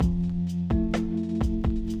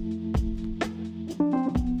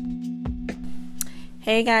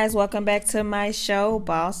Hey guys, welcome back to my show,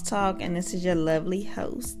 Boss Talk, and this is your lovely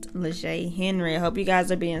host, Lejay Henry. I hope you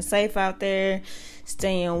guys are being safe out there,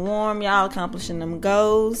 staying warm, y'all accomplishing them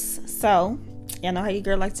goals. So, y'all know how your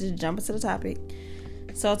girl likes to jump into the topic.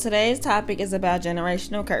 So today's topic is about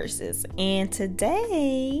generational curses, and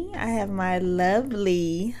today I have my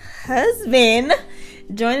lovely husband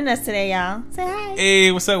joining us today, y'all. Say hi.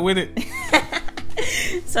 Hey, what's up with it?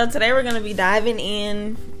 So today we're going to be diving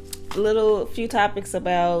in few topics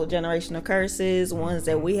about generational curses, ones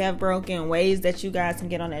that we have broken, ways that you guys can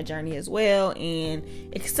get on that journey as well, and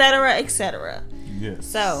etc. etc. Yes.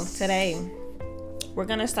 So today we're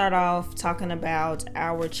gonna start off talking about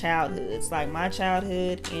our childhoods, like my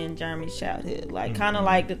childhood and Jeremy's childhood, like kind of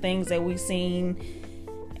like the things that we've seen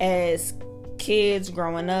as kids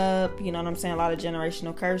growing up. You know what I'm saying? A lot of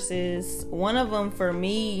generational curses. One of them for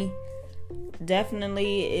me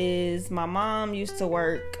definitely is my mom used to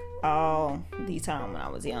work all the time when I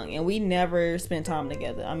was young, and we never spent time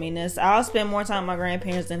together. I mean, I'll spend more time with my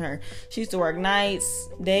grandparents than her. She used to work nights,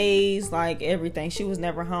 days, like everything. She was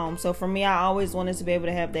never home. So for me, I always wanted to be able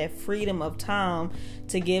to have that freedom of time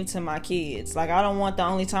to give to my kids. Like, I don't want the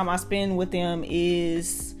only time I spend with them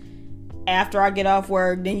is after I get off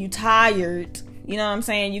work, then you tired. You know what I'm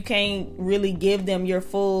saying? You can't really give them your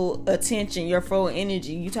full attention, your full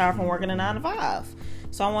energy. You tired from working a 9 to 5.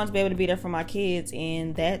 So I want to be able to be there for my kids,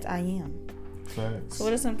 and that I am. Thanks. So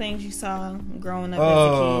what are some things you saw growing up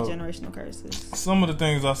as a kid, generational curses? Some of the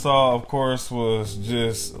things I saw, of course, was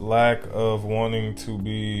just lack of wanting to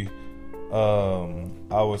be,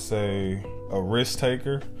 I would say, a risk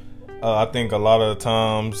taker. I think a lot of the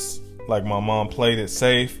times, like, my mom played it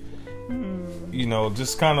safe. You know,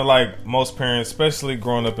 just kind of like most parents, especially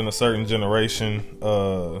growing up in a certain generation,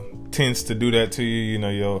 tends to do that to you. You know,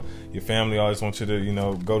 your family always wants you to, you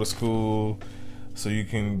know, go to school so you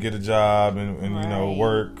can get a job and right. You know,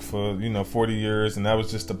 work for, 40 years. And that was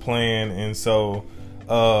just the plan. And so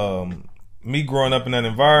me growing up in that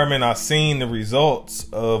environment, I seen the results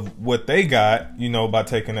of what they got, by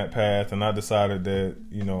taking that path. And I decided that,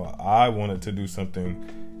 I wanted to do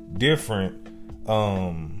something different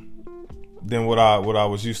than what I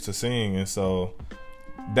was used to seeing. And so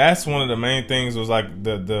that's one of the main things, was like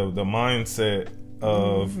the mindset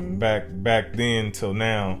of back then till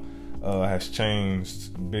now has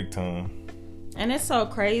changed big time. And it's so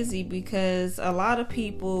crazy because a lot of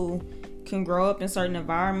people can grow up in certain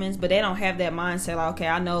environments, but they don't have that mindset like, okay,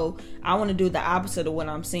 I know I want to do the opposite of what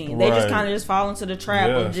I'm seeing. They just kind of just fall into the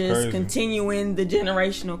trap of just continuing the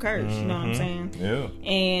generational curse. You know what I'm saying? Yeah.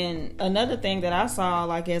 And another thing that I saw,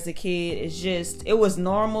 like, as a kid, is just, it was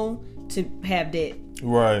normal to have debt.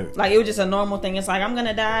 Right. Like, it was just a normal thing. It's like, I'm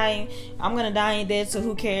gonna die in debt, so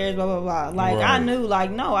who cares, blah blah blah. Like, right. I knew, like,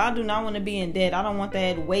 no, I do not want to be in debt. I don't want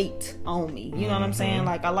that weight on me. You know what I'm saying?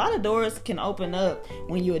 Like, a lot of doors can open up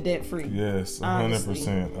when you're debt free. Yes,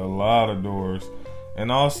 100%. A lot of doors.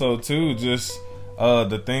 And also too, just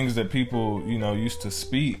the things that people, used to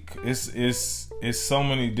speak. It's so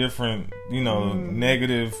many different,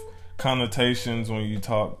 negative connotations when you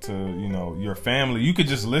talk to your family. You could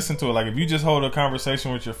just listen to it. Like, if you just hold a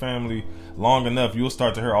conversation with your family long enough, you'll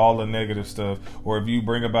start to hear all the negative stuff. Or if you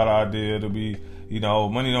bring about an idea, it'll be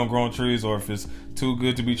money don't grow on trees, or if it's too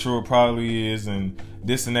good to be true, it probably is, and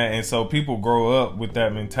this and that. And so people grow up with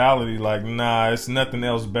that mentality, like, nah, it's nothing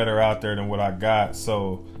else better out there than what I got,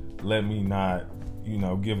 so let me not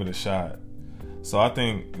give it a shot. So I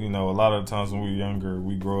think, a lot of the times when we're younger,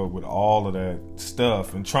 we grow up with all of that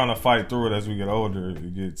stuff, and trying to fight through it as we get older,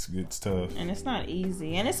 it gets tough. And it's not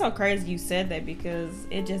easy. And it's so crazy you said that, because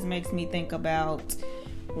it just makes me think about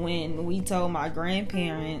when we told my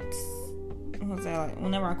grandparents, what was that, like,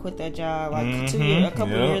 whenever I quit that job, like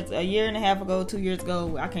a year and a half ago, 2 years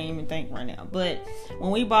ago, I can't even think right now. But when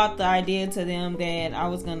we brought the idea to them that I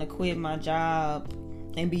was going to quit my job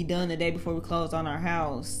and be done the day before we closed on our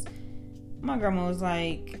house, my grandma was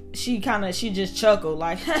like, she just chuckled,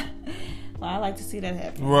 like, well, I like to see that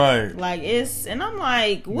happen. Right. Like, and I'm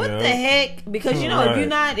like, what the heck? Because,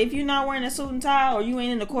 if you're not wearing a suit and tie, or you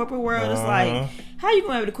ain't in the corporate world, it's like, how you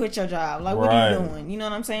gonna be able to quit your job? Like, what are you doing? You know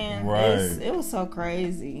what I'm saying? Right. It was so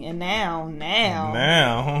crazy. And now, we can't.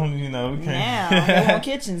 Now, they want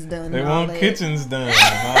kitchens done. They want kitchens done.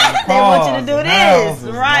 They want you to do this.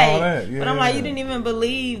 Right. Yeah. But I'm like, you didn't even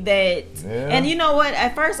believe that. Yeah. And you know what?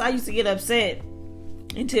 At first, I used to get upset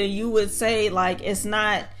until you would say, like, it's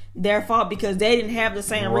not their fault because they didn't have the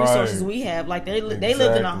same resources we have. Like they lived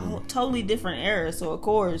in a totally different era, so of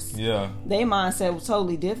course, their mindset was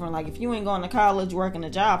totally different. Like if you ain't going to college, working a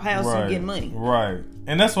job, how else you get money? Right.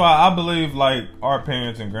 And that's why I believe like our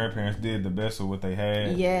parents and grandparents did the best with what they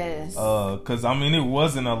had. Yes. Because I mean, it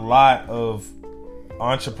wasn't a lot of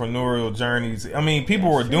entrepreneurial journeys. I mean,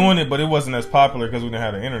 people were doing it, but it wasn't as popular because we didn't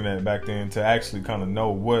have the internet back then to actually kind of know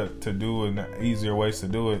what to do and easier ways to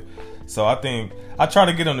do it. So I think I try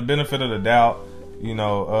to get them the benefit of the doubt, you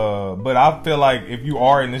know, but I feel like if you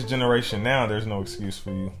are in this generation now, there's no excuse for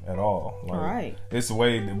you at all. Like, right. It's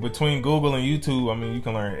way between Google and YouTube. I mean, you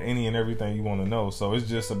can learn any and everything you want to know. So it's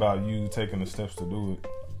just about you taking the steps to do it.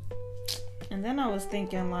 And then I was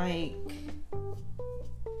thinking like,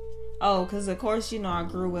 because of course, you know, I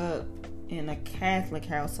grew up in a Catholic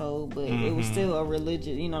household, but it was still a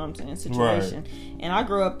religious, you know what I'm saying, situation. Right. And I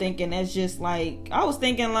grew up thinking that's just like, I was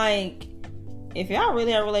thinking like, if y'all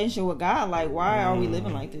really have a relationship with God, like why are we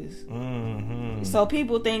living like this? So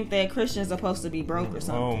people think that Christians are supposed to be broke or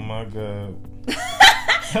something. Oh my God.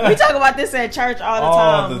 We talk about this at church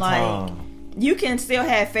all the time. You can still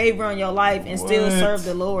have favor on your life and still serve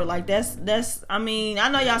the Lord. Like that's I mean, I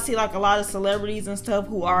know y'all see like a lot of celebrities and stuff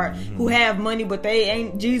who have money, but they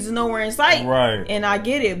ain't Jesus nowhere in sight. Right. And I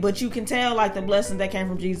get it, but you can tell like the blessings that came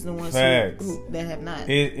from Jesus and ones who that have not.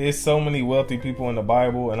 It's so many wealthy people in the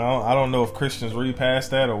Bible, and I don't know if Christians read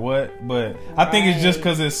past that or what, but I think it's just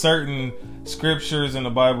because it's certain scriptures in the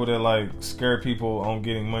Bible that like scare people on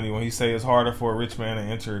getting money. When he say it's harder for a rich man to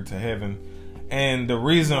enter to heaven. And the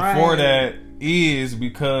reason for that is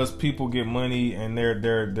because people get money and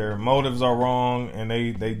their motives are wrong, and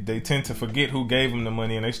they tend to forget who gave them the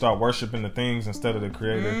money, and they start worshiping the things instead of the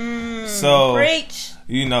Creator. So preach.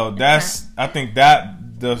 You know, I think that's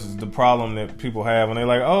the problem that people have when they're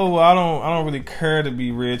like, oh, well, I don't really care to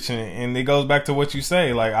be rich, and it goes back to what you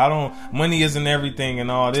say, like money isn't everything and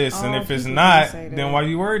all this, and if it's not, then why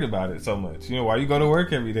you worried about it so much? You know, why you go to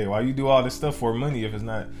work every day? Why you do all this stuff for money if it's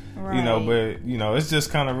not? Right. You know, but you know, it's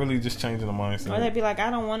just kind of really just changing the mindset. Or they'd be like,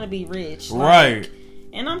 I don't want to be rich, right?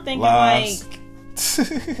 And I'm thinking lies. like,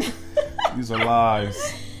 these are lies.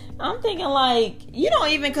 I'm thinking like, you don't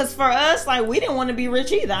even, because for us, like, we didn't want to be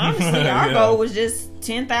rich either. Honestly, our goal was just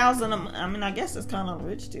 10,000. I mean, I guess it's kind of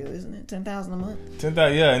rich still, isn't it? 10,000 a month.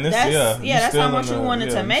 10,000, yeah, and this, that's how much we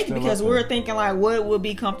wanted to make, because we were thinking like, what would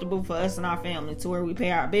be comfortable for us and our family to where we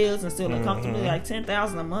pay our bills and still live comfortably. Like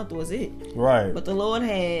 10,000 a month was it, right? But the Lord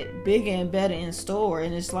had bigger and better in store,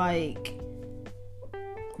 and it's like,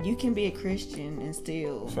 you can be a Christian and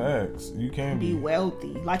still you can be wealthy.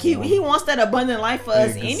 Like he wants that abundant life for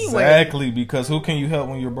us anyway. Exactly, because who can you help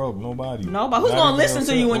when you're broke? Nobody. Who's gonna listen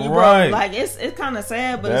to you when you're broke? Like it's kind of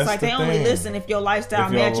sad, but it's like they only listen if your lifestyle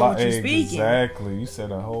matches what you're speaking. Exactly, you said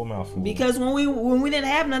a whole mouthful. Because when we didn't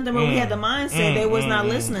have nothing, but we had the mindset, they was not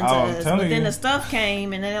listening to us. But then the stuff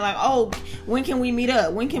came, and then they're like, oh, when can we meet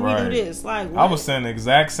up? When can we do this? Like what? I was saying the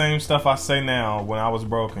exact same stuff I say now when I was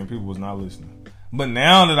broke and people was not listening. But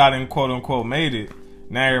now that I didn't quote unquote made it,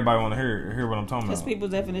 now everybody want to hear what I'm talking about. Because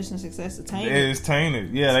people's definition of success is tainted. It is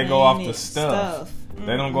tainted. Yeah, they go off the stuff.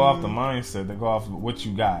 They don't go off the mindset. They go off what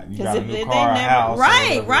you got. You got a new car, a house.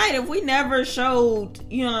 Right. If we never showed,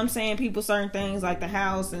 you know what I'm saying, people certain things like the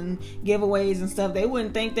house and giveaways and stuff, they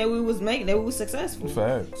wouldn't think that we was successful.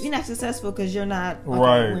 Facts. You're not successful because you're not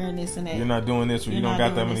wearing this and that. You're not doing this, or you don't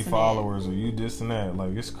got that many followers, or you this and that.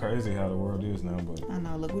 Like, it's crazy how the world is now. But I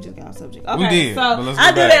know. Look, we just got off subject. Okay, we did. So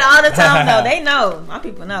I do that all the time. Though they know, my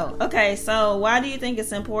people know. Okay, so why do you think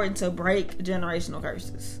it's important to break generational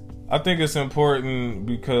curses? I think it's important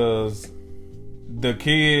because the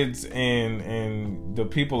kids and the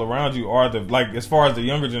people around you are as far as the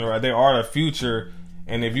younger generation, they are the future.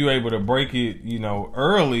 And if you're able to break it, you know,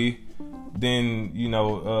 early, then, you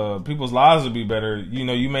know, people's lives will be better. You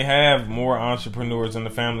know, you may have more entrepreneurs in the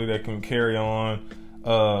family that can carry on,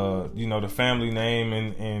 you know, the family name.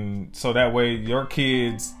 And so that way your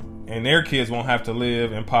kids and their kids won't have to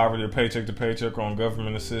live in poverty or paycheck to paycheck or on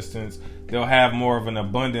government assistance. They'll have more of an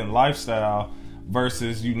abundant lifestyle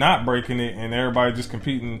versus you not breaking it and everybody just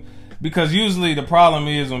competing. Because usually the problem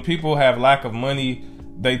is when people have lack of money,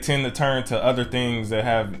 they tend to turn to other things that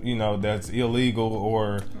have, you know, that's illegal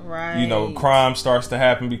or, you know, crime starts to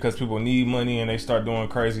happen because people need money and they start doing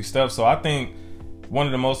crazy stuff. So I think one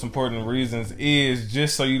of the most important reasons is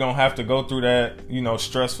just so you don't have to go through that, you know,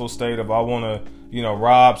 stressful state of I want to, you know,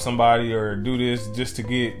 rob somebody or do this just to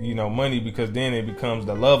get, you know, money, because then it becomes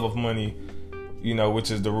the love of money you know, which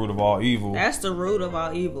is the root of all evil. That's the root of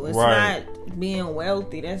all evil. It's Right. not being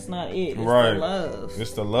wealthy. That's not it. It's Right. the love.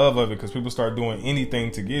 It's the love of it, because people start doing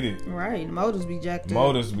anything to get it. Right. Motives be jacked up.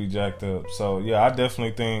 Motives be jacked up. So yeah, I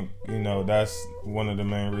definitely think, you know, that's one of the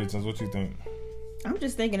main reasons. What you think? I'm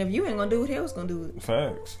just thinking, if you ain't gonna do it, hell's gonna do it.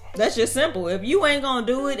 Facts. That's just simple. If you ain't gonna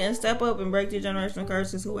do it and step up and break the generational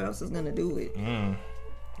curses, who else is gonna do it?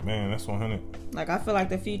 Man, that's 100. Like, I feel like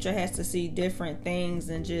the future has to see different things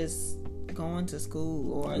than just going to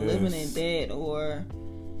school or living in debt or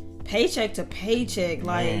paycheck to paycheck.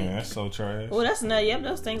 Like, Man, that's so trash. well, that's another. Yep,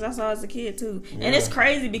 those things I saw as a kid too. And it's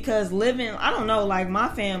crazy because living, I don't know, like my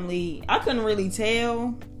family, I couldn't really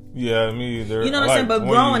tell. Yeah, me either. You know what I'm saying? But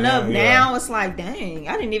growing up now, it's like, dang,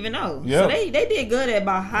 I didn't even know. Yep. So they did good at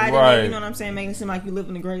about hiding it, you know what I'm saying? Making it seem like you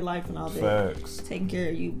living a great life and all that. Facts. Taking care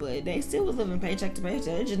of you. But they still was living paycheck to paycheck.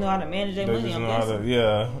 They just know how to manage their money. Just I'm know how guessing.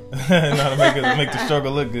 to, know how to make the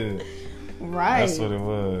struggle look good. Right. That's what it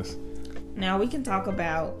was. Now we can talk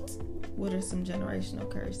about what are some generational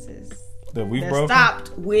curses That we that broke.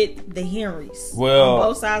 stopped with the Henrys. Well, on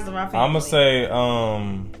both sides of our family. I'm gonna say,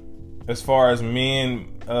 as far as men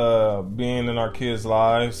being in our kids'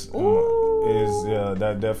 lives,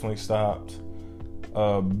 that definitely stopped.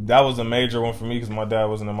 That was a major one for me because my dad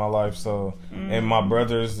wasn't in my life, so and my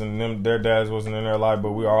brothers and their dads wasn't in their life,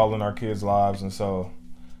 but we are all in our kids' lives, and so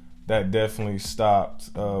that definitely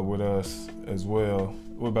stopped with us as well.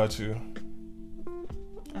 What about you?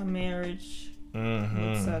 A marriage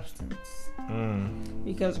with substance.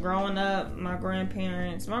 Because growing up, my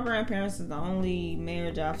grandparents is the only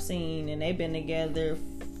marriage I've seen, and they've been together.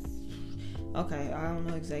 Okay, I don't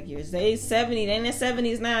know exact years. They in their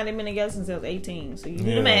 70s now. They've been together since they was 18. So you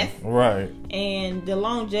do the math, right? And the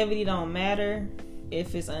longevity don't matter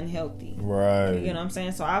if it's unhealthy, right? You know what I'm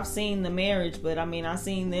saying? So I've seen the marriage, but I mean, I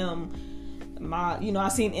seen them. I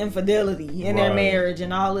seen infidelity in their marriage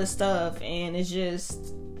and all this stuff, and it's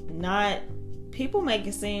just not. People make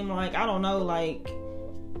it seem like, I don't know, like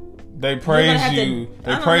they praise you.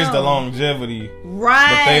 They praise the longevity,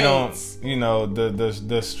 right? But they don't,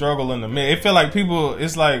 the struggle in the middle. It feel like people.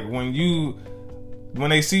 It's like when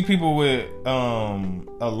they see people with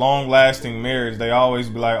a long lasting marriage, they always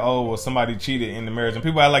be like, oh, well, somebody cheated in the marriage, and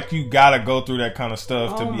people are like, you gotta go through that kind of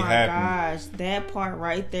stuff to be happy. Oh my gosh, that part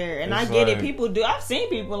right there. And I get it. People do. I've seen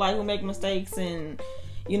people like who make mistakes and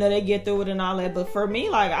they get through it and all that. But for me,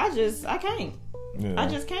 like I can't. Yeah. I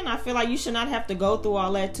just can't. I feel like you should not have to go through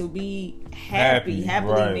all that to be happily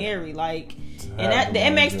married. Like, and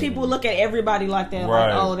that makes people look at everybody like that.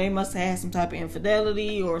 Like, oh, they must have had some type of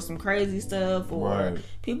infidelity or some crazy stuff, or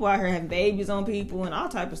people out here having babies on people and all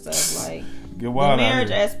type of stuff. Like, the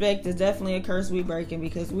marriage aspect is definitely a curse we breaking,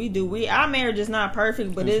 because our marriage is not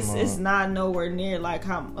perfect, but it's not nowhere near like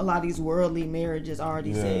how a lot of these worldly marriages are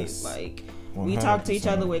these days. Like, 100%. We talk to each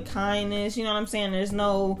other with kindness. You know what I'm saying? There's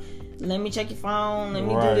no, let me check your phone, let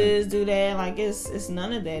me do this, do that. Like, it's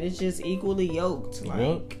none of that. It's just equally yoked,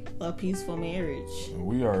 like a peaceful marriage.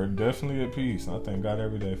 We are definitely at peace. I thank God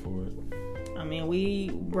every day for it. I mean, we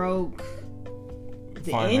broke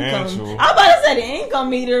the financial income. I was about to say the income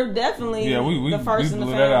meter, definitely. Yeah, we the first blew in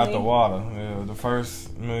the that family. out the water. Yeah, the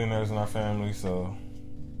first millionaires in our family. So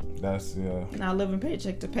that's not living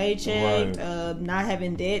paycheck to paycheck, not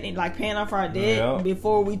having debt, and like paying off our debt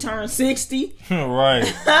before we turn 60. Right.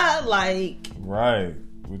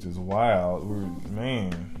 Which is wild.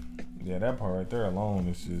 That part right there alone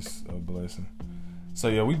is just a blessing. So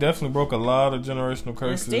yeah, we definitely broke a lot of generational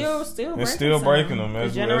curses. And still breaking them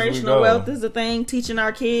as we go. Generational wealth is the thing. Teaching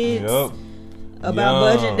our kids. About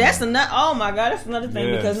budget. That's another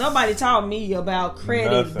thing, because nobody taught me about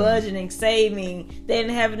credit, budgeting, saving. They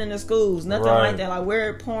didn't have it in the schools. Nothing like that. Like,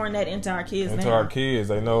 we're pouring that into our kids now. Our kids.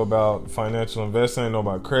 They know about financial investing, they know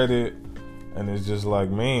about credit. And it's just like,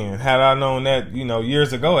 man, had I known that,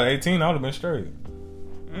 years ago at 18, I would have been straight.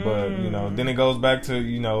 But, then it goes back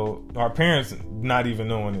to, our parents not even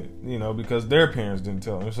knowing it, because their parents didn't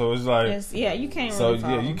tell them. So it's like... you can't really follow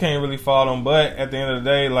them. You can't really follow them. But at the end of the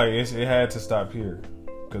day, like, it had to stop here.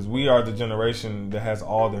 Because we are the generation that has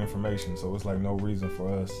all the information. So it's like no reason for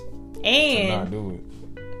us to not do it.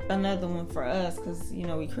 Another one for us, because,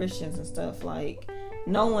 we Christians and stuff, like...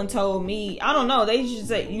 No one told me. I don't know. They used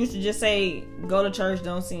to just say, go to church,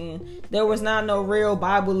 don't sin. There was not no real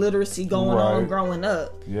Bible literacy going on growing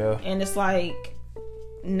up. Yeah. And it's like,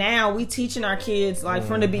 now we teaching our kids, like,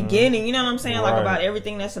 from the beginning, you know what I'm saying? Like, about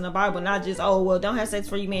everything that's in the Bible. Not just, don't have sex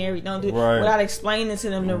before you married. Don't do it. Without explaining to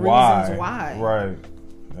them the reasons why. Right.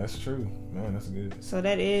 That's true. Man, that's good. So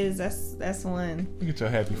that's one. Look at your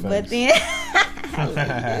happy face. But then...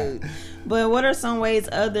 Dude. But what are some ways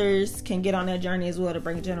others can get on that journey as well to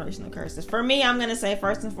break generational curses? For me, I'm gonna say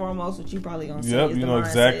first and foremost, what you probably gonna say. Yep, is you the know mindset.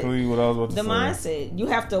 exactly what I was about to say. The mindset. You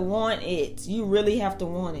have to want it. You really have to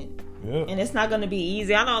want it. Yep. And it's not gonna be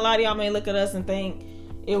easy. I know a lot of y'all may look at us and think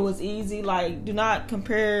it was easy. Like, do not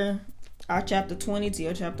compare our chapter 20 to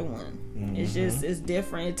your chapter 1. Mm-hmm. It's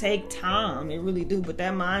different. It take time. It really do. But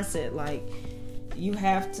that mindset, like, you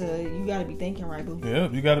gotta be thinking right, boo.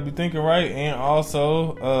 Yep, you gotta be thinking right. And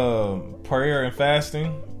also, prayer and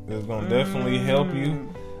fasting is gonna definitely help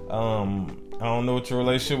you. I don't know what your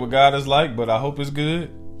relationship with God is like, but I hope it's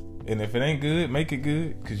good. And if it ain't good, make it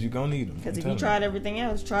good, because you're gonna need them. Because if you tried everything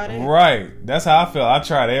else, try that. Right. That's how I felt. I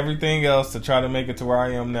tried everything else to try to make it to where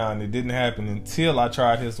I am now, and it didn't happen until I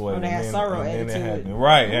tried His way. And it had sorrow added to it.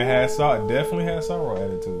 Right. It had sorrow. Definitely had sorrow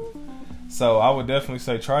added to it. So I would definitely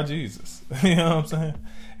say try Jesus. You know what I'm saying?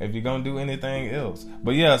 If you're gonna do anything else.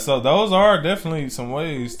 But yeah, so those are definitely some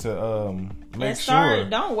ways to make sure.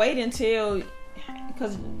 Don't wait until,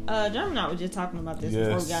 because Jeremy and I were just talking about this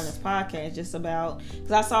before we got on this podcast, just about,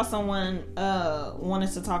 because I saw someone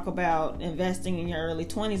wanted to talk about investing in your early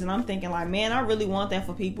 20s, and I'm thinking like, man, I really want that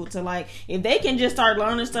for people to, like, if they can just start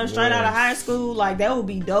learning stuff straight out of high school, like, that would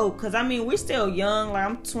be dope. Because I mean, we're still young. Like,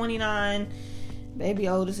 I'm 29. Baby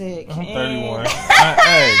old as heck. I'm 31.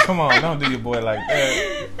 Hey, come on, don't do your boy like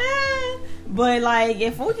that. But like,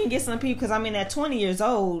 if we can get some people, because I mean, at 20 years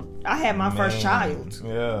old, I had my first child.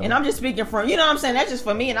 Yeah. And I'm just speaking from, you know what I'm saying? That's just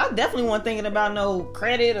for me. And I definitely wasn't thinking about no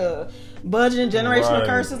credit or budgeting, generational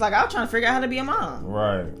curses. Like, I was trying to figure out how to be a mom.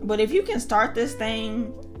 Right. But if you can start this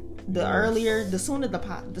thing earlier, the sooner the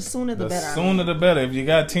better. The sooner the better. If you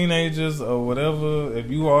got teenagers or whatever,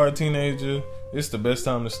 if you are a teenager, it's the best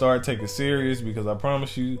time to start. Take it serious, because I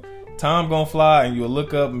promise you, time gonna fly, and you'll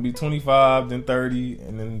look up and be 25, then 30,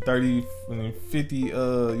 and then 30, and then 50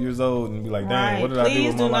 years old, and be like, dang, what did I do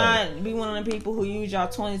with my life? Please do not be one of the people who use y'all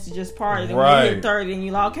 20s to just party. Then when you hit 30, and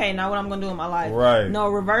you're like, okay, now what I'm gonna do with my life? Right. No,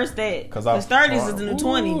 reverse that. Because 30s is the new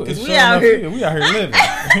 20. Because we out here living.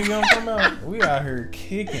 You know what I'm talking about? We out here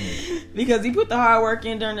kicking it. Because you put the hard work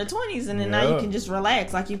in during the 20s, and then now you can just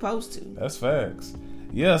relax like you're supposed to. That's facts.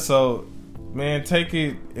 Yeah, so, man, take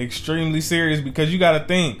it extremely serious, because you got to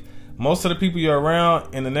think, most of the people you're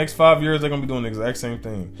around in the next 5 years, they're going to be doing the exact same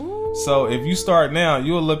thing. Ooh. So if you start now,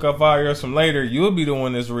 you'll look up 5 years from later, you'll be the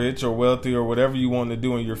one that's rich or wealthy or whatever you want to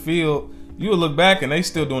do in your field. You'll look back and they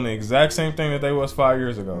still doing the exact same thing that they was 5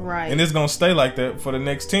 years ago. Right. And it's going to stay like that for the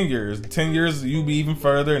next 10 years. 10 years, you'll be even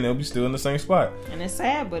further, and they'll be still in the same spot. And it's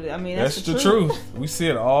sad, but I mean, that's the truth. We see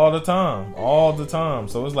it all the time. All the time.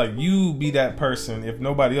 So it's like, you be that person if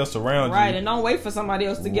nobody else around you. Right, and don't wait for somebody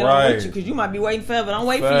else to get on with you, because you might be waiting forever. Don't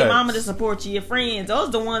wait for your mama to support you, your friends. Those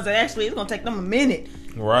are the ones that actually, it's going to take them a minute.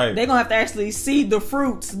 Right. They're going to have to actually see the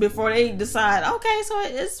fruits before they decide, okay, so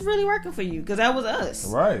it's really working for you. Because that was us.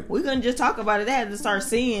 Right. We couldn't just talk about it. They had to start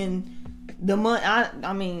seeing the money.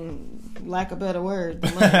 I mean, lack of better word.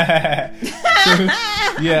 The money.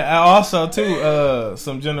 Yeah, also, too,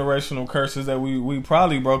 some generational curses that we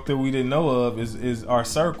probably broke that we didn't know of is our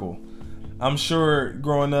circle. I'm sure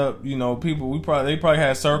growing up, you know, people, they probably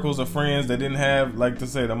had circles of friends that didn't have, like to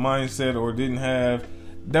say, the mindset, or didn't have,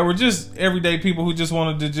 that were just everyday people who just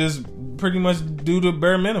wanted to just pretty much do the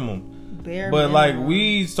bare minimum. Like,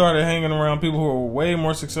 we started hanging around people who are way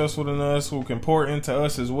more successful than us, who can pour into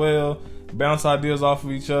us as well, bounce ideas off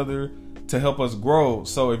of each other to help us grow.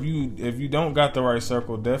 So if you don't got the right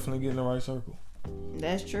circle, definitely get in the right circle.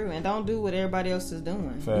 That's true, and don't do what everybody else is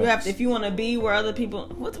doing. Facts. You have to, if you want to be where other people.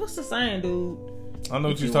 What's the saying, dude? I know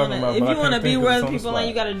what you're talking about. If you want to be where other people ain't,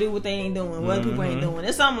 you got to do what they ain't doing. What other people ain't doing.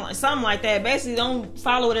 It's something like that. Basically, don't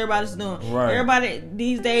follow what everybody's doing. Right. Everybody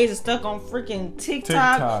these days is stuck on freaking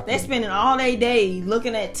TikTok. They spending all day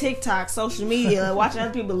looking at TikTok, social media, watching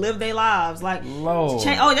other people live their lives. Like,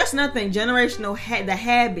 that's nothing. Generational the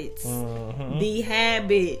habits. The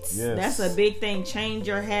habits. Yes. That's a big thing. Change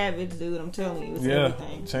your habits, dude. I'm telling you, it's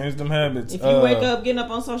everything. Change them habits. If you wake up getting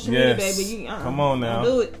up on social media, baby, come on now, don't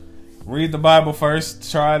do it. Read the Bible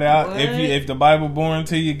first. Try it out. What? If the Bible boring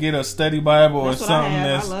to you, get a study Bible or something.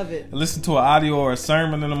 I love it. Listen to an audio or a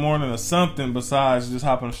sermon in the morning or something besides just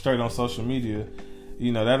hopping straight on social media.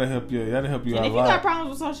 You know, that'll help you. That'll help you out a lot. And if you got problems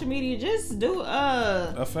with social media, just do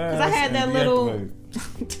a fast. Because I had that little.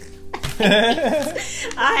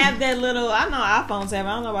 I have that little. I know iPhones have it.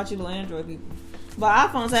 I don't know about you little Android people. But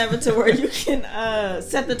iPhones have it to where you can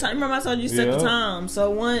set the time. Remember I told you set the time. So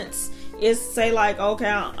once it's say like, okay,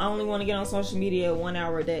 I only want to get on social media 1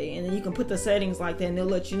 hour a day, and then you can put the settings like that, and they'll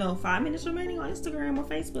let you know 5 minutes remaining on Instagram or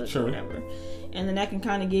Facebook or whatever, and then that can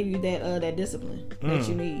kind of give you that discipline that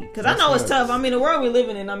you need. Because I know it's tough. I mean, the world we're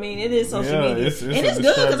living in, I mean, it is social media, it's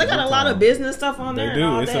good because they got a lot of business stuff on there. They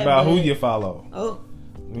do. It's about who you follow. Oh,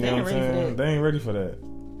 you know what I'm saying? They ain't ready for that.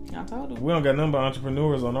 I told them. We don't got nothing but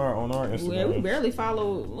entrepreneurs on our Instagram. Yeah, we barely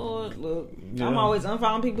follow. Lord, look, I'm always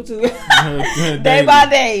unfollowing people too. Day by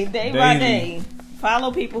day.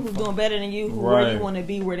 Follow people who's doing better than you, who where you want to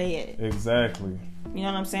be, where they at. Exactly. You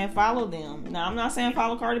know what I'm saying? Follow them. Now, I'm not saying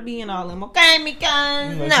follow Cardi B and all them. Okay,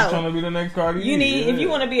 Mika. No. Trying to be the next Cardi B. You need, if you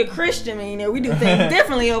want to be a Christian, man, we do things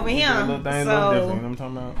differently over here. Little things look different. You know what I'm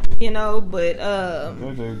talking about? You know, but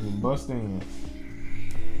they're just busting.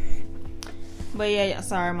 But yeah,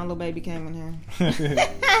 sorry, my little baby came in here.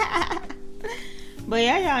 But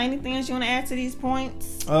yeah, y'all, anything else you want to add to these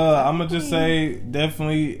points? I'm gonna just say,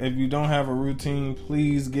 definitely, if you don't have a routine,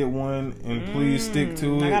 please get one and please stick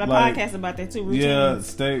to it. I got a podcast about that too. Routine. Yeah,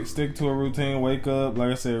 stick to a routine. Wake up,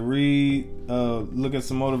 like I said, read, look at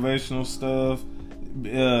some motivational stuff.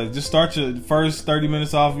 Just start your first 30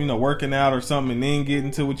 minutes off, working out or something, and then get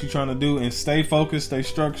into what you're trying to do, and stay focused, stay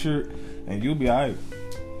structured, and you'll be alright.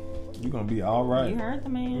 You're gonna be all right. You heard the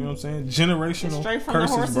man. You know what I'm saying? Generational it's straight from curses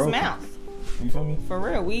the horse's broken. mouth. You feel me? For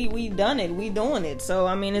real, we done it. We doing it. So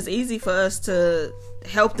I mean, it's easy for us to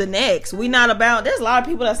help the next. We not about. There's a lot of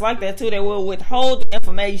people that's like that too. That will withhold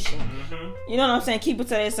information. You know what I'm saying? Keep it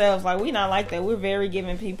to themselves. Like, we not like that. We're very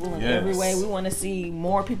giving people in every way. We want to see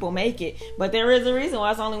more people make it. But there is a reason why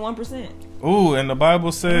it's only 1%. Ooh, and the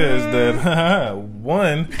Bible says that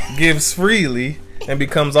one gives freely and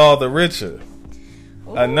becomes all the richer.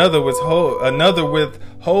 Another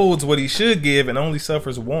withholds what he should give and only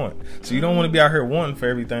suffers want. So you don't want to be out here wanting for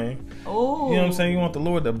everything. Ooh. You know what I'm saying? You want the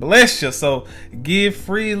Lord to bless you. So give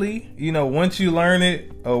freely. Once you learn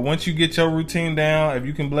it, or once you get your routine down, if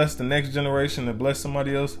you can bless the next generation and bless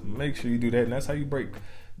somebody else, make sure you do that. And that's how you break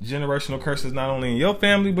generational curses, not only in your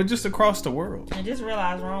family but just across the world. And just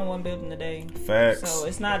realize we're on one building a day. Facts. So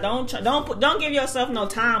it's not. Don't give yourself no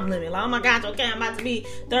time limit. Like, oh my gosh, okay, I'm about to be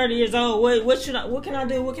 30 years old. What can I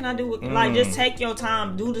do? Like, just take your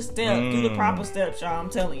time. Do the steps. Do the proper steps, y'all. I'm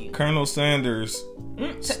telling you. Colonel Sanders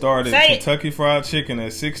started Kentucky Fried Chicken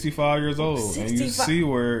at 65 years old. 65. And you see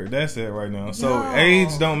where that's at right now. So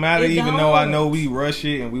age don't matter, even though I know we rush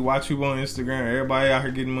it and we watch people on Instagram. Everybody out here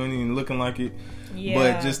getting money and looking like it. Yeah,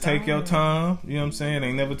 but just take your time. You know what I'm saying?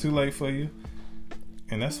 Ain't never too late for you.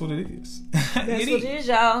 And that's what it is. That's what it is,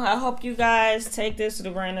 y'all. I hope you guys take this with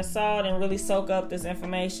a grain of salt and really soak up this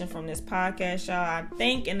information from this podcast, y'all. I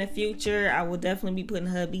think in the future I will definitely be putting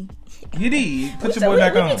hubby. You did. Put your boy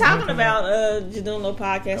back on. We've been talking about just doing a little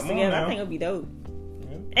podcast together. I think it'll be dope.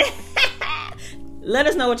 Yeah. Let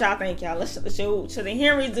us know what y'all think, y'all. Should the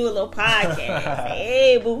Henrys do a little podcast?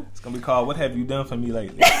 Hey, boo. It's gonna be called "What Have You Done for Me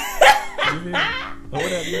Lately?"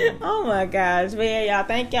 Oh my gosh. But yeah, y'all,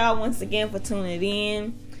 thank y'all once again for tuning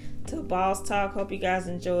in to Boss Talk. Hope you guys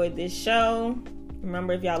enjoyed this show.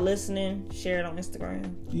 Remember, if y'all listening, share it on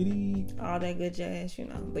Instagram. All that good jazz,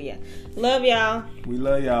 But yeah, love y'all. We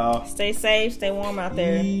love y'all. Stay safe, stay warm out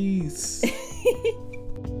there. Peace.